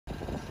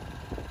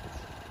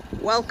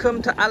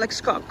Welcome to Alex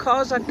Scott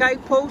Cars at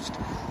Guidepost.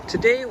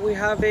 Today we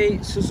have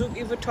a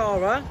Suzuki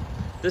Vitara.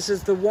 This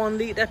is the 1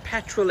 litre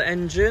petrol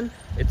engine.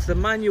 It's the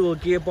manual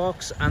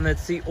gearbox and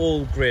it's the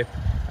Allgrip.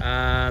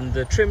 And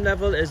the trim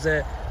level is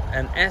an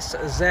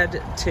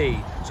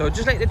SZT. So I'd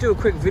just like to do a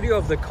quick video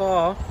of the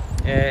car,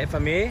 if I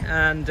may.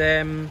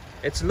 And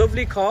it's a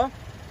lovely car.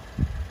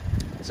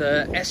 It's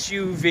a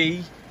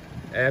SUV,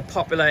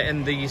 popular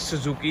in the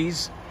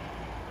Suzukis.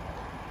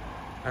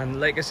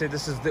 And like I said,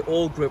 this is the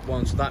Allgrip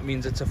one, so that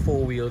means it's a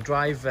 4-wheel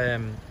drive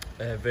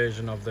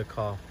version of the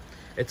car.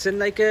 It's in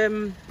like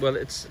well,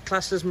 it's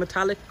classed as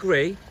metallic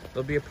grey.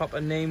 There'll be a proper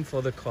name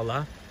for the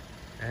colour,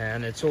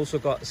 and it's also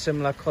got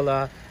similar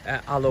colour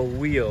alloy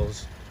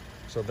wheels,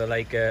 so they're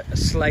like a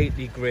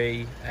slightly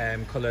grey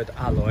coloured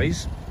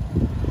alloys.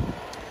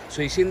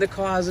 So you've seen the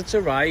car as it's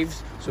arrived,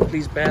 so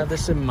please bear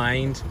this in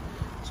mind.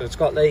 So it's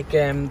got like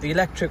the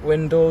electric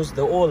windows,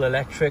 they're all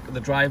electric. The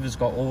driver's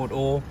got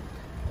auto.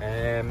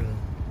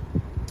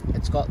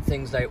 It's got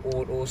things like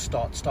auto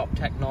start-stop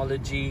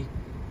technology.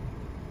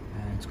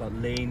 It's got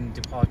lane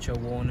departure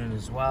warning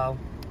as well.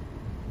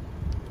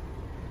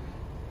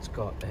 It's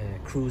got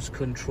cruise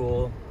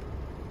control.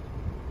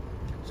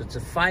 So it's a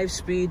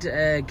 5-speed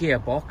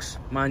gearbox,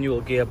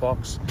 manual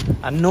gearbox.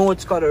 I know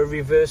it's got a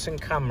reversing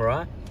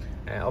camera.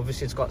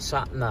 Obviously it's got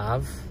sat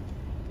nav.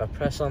 If I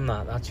press on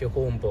that, that's your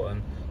home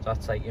button. So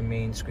that's like your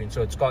main screen.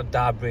 So it's got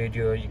DAB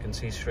radio, you can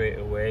see straight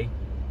away.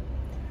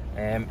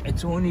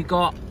 It's only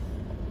got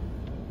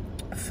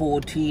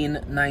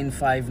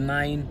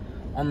 14,959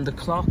 on the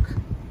clock,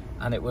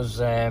 and it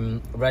was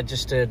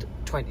registered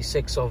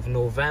 26th of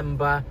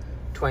November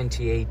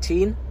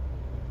 2018.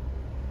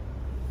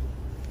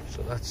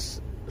 So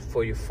that's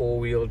for your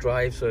 4-wheel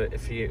drive. So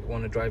if you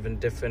want to drive in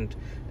different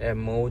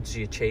modes,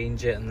 you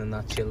change it, and then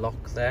that's your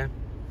lock there.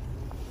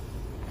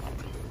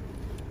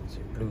 It's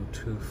your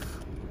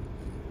Bluetooth.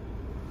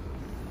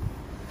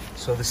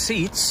 So the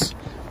seats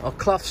are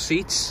cloth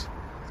seats,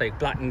 like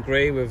black and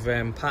grey with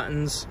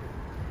patterns.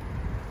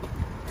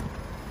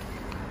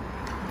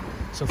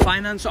 So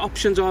finance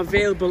options are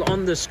available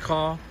on this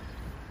car.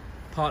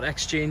 Part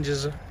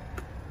exchanges are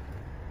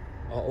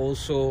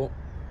also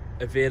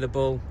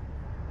available.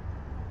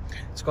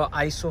 It's got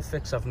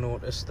ISOFIX, I've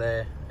noticed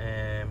there,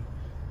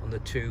 on the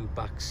 2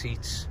 back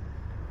seats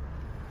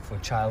for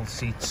child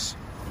seats.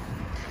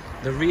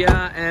 The rear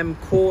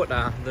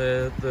quarter,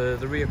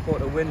 the rear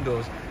quarter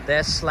windows,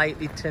 they're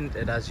slightly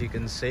tinted, as you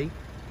can see.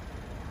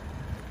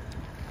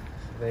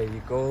 So there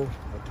you go,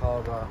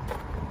 Vitara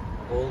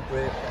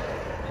Allgrip.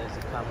 There's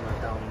the camera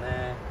down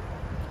there.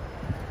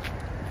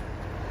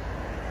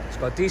 It's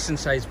got a decent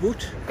sized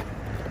boot.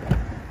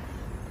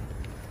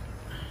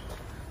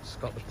 It's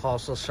got the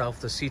parcel shelf.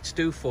 The seats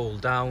do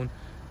fold down,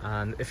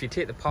 and if you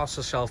take the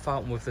parcel shelf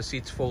out and with the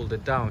seats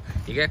folded down,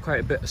 you get quite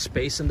a bit of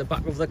space in the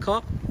back of the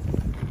car.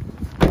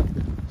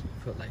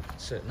 Put like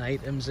certain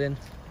items in.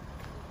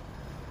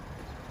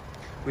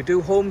 We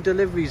do home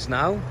deliveries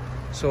now,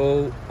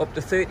 so up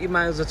to 30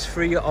 miles it's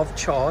free of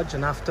charge,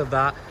 and after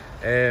that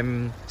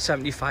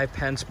 75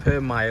 pence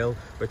per mile,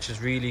 which is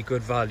really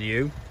good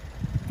value.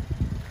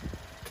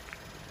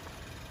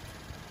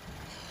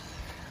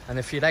 And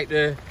if you'd like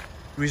to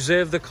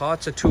reserve the car,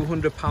 it's a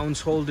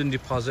 £200 holding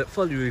deposit,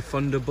 fully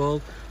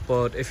refundable.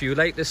 But if you'd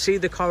like to see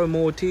the car in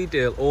more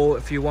detail, or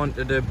if you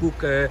wanted to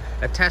book a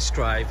test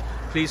drive,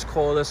 please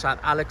call us at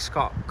Alex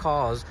Scott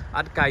Cars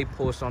at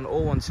Guidepost on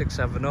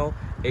 01670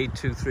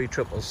 823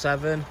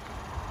 777.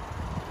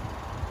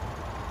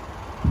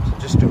 So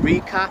just to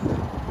recap,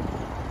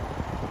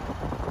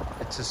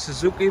 it's a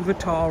Suzuki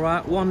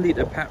Vitara 1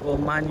 litre petrol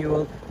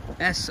manual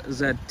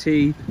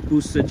SZT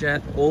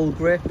Boosterjet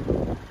Allgrip,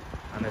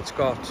 and it's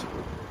got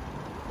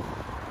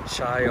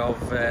shy of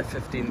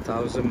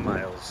 15,000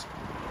 miles.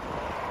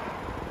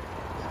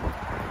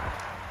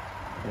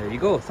 There you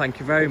go,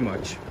 thank you very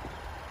much.